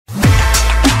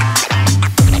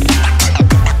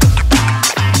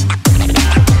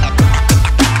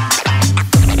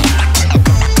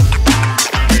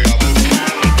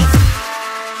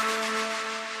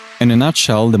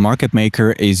nutshell, the market maker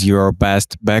is your best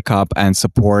backup and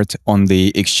support on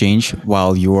the exchange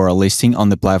while you are listing on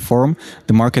the platform.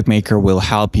 The market maker will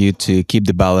help you to keep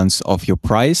the balance of your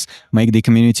price, make the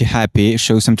community happy,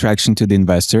 show some traction to the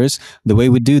investors. The way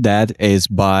we do that is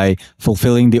by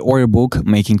fulfilling the order book,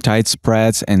 making tight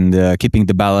spreads, and keeping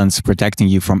the balance, protecting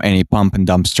you from any pump and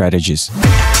dump strategies.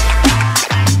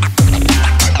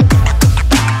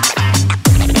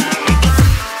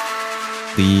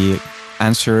 The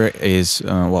answer is,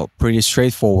 well, pretty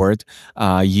straightforward.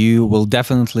 You will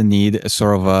definitely need a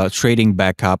sort of a trading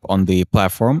backup on the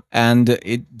platform, and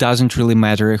it doesn't really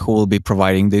matter who will be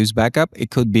providing those backup.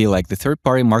 It could be like the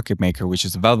third-party market maker, which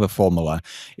is the Velvet formula.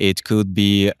 It could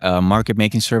be a market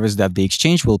making service that the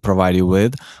exchange will provide you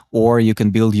with, or you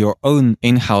can build your own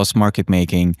in-house market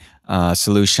making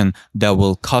solution that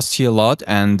will cost you a lot,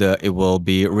 and it will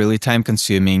be really time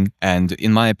consuming. And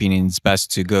in my opinion, it's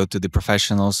best to go to the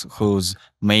professionals whose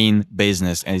main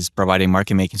business is providing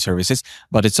market making services,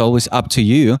 but it's always up to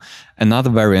you. Another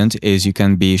variant is you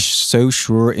can be so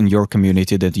sure in your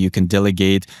community that you can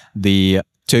delegate the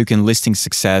token listing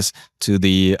success to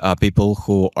the people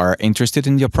who are interested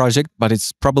in your project, but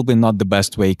it's probably not the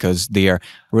best way because they are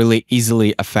really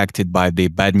easily affected by the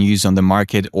bad news on the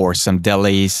market or some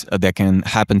delays that can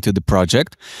happen to the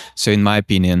project. So in my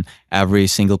opinion, every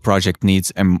single project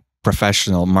needs a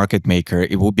professional market maker.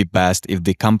 It will be best if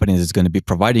the company that's going to be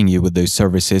providing you with those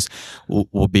services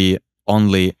will be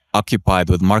only occupied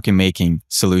with market making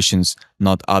solutions,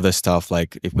 not other stuff.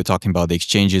 Like if we're talking about the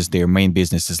exchanges, their main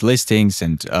business is listings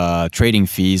and trading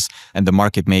fees, and the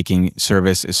market making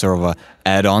service is sort of a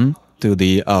add-on to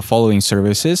the following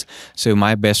services. So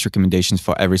my best recommendations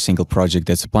for every single project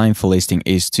that's applying for listing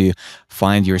is to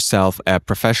find yourself a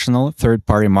professional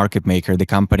third-party market maker, the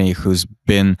company who's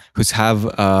have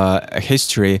a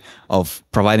history of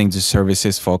providing the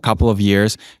services for a couple of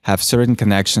years, have certain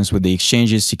connections with the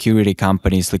exchanges, security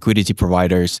companies, liquidity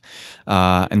providers,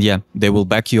 and yeah, they will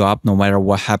back you up no matter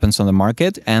what happens on the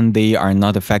market, and they are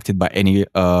not affected by any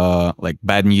like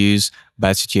bad news,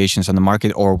 bad situations on the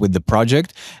market or with the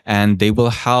project, and they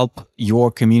will help your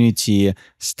community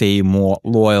stay more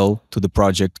loyal to the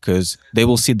project because they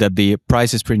will see that the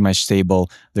price is pretty much stable.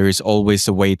 There is always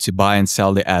a way to buy and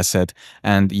sell the asset,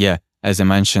 and yeah, as I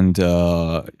mentioned,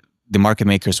 the market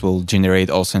makers will generate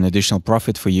also an additional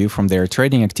profit for you from their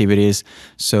trading activities.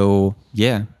 So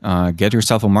yeah, get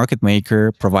yourself a market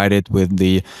maker, provide it with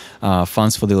the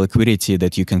funds for the liquidity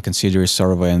that you can consider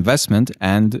sort of an investment,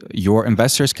 and your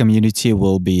investors community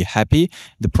will be happy.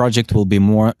 The project will be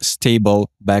more stable,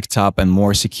 backed up, and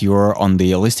more secure on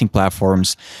the listing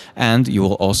platforms. And you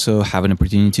will also have an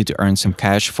opportunity to earn some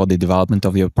cash for the development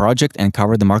of your project and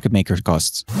cover the market maker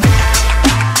costs.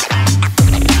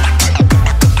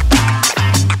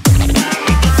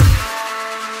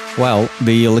 Well,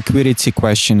 the liquidity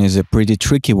question is a pretty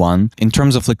tricky one. In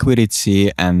terms of liquidity,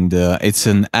 and it's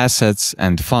an assets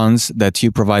and funds that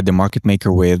you provide the market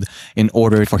maker with in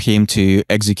order for him to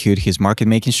execute his market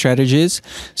making strategies.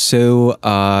 So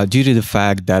due to the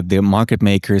fact that the market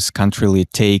makers can't really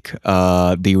take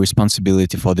the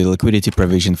responsibility for the liquidity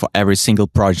provision for every single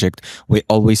project, we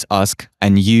always ask a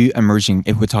new emerging,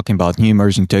 if we're talking about new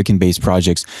emerging token-based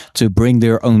projects, to bring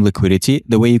their own liquidity.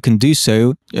 The way you can do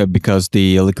so, because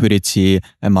the liquidity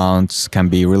amounts can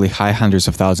be really high, hundreds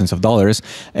of thousands of dollars,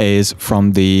 is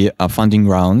from the funding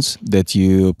rounds that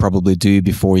you probably do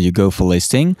before you go for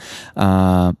listing.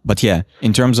 But yeah,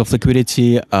 in terms of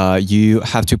liquidity, you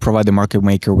have to provide the market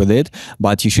maker with it,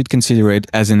 but you should consider it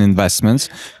as an investment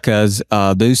because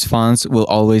those funds will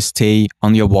always stay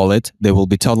on your wallet. They will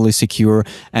be totally secure,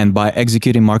 and by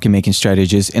executing market making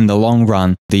strategies in the long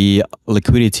run, the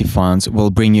liquidity funds will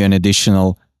bring you an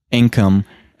additional income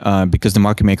because the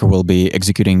market maker will be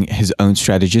executing his own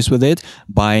strategies with it,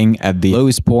 buying at the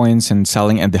lowest points and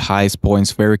selling at the highest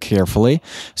points very carefully.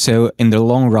 So in the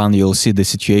long run, you'll see the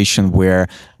situation where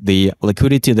the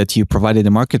liquidity that you provided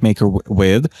the market maker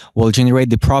with will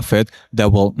generate the profit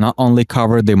that will not only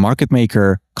cover the market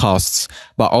maker costs,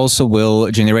 but also will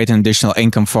generate an additional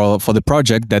income for the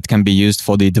project that can be used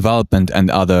for the development and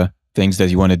other things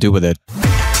that you want to do with it.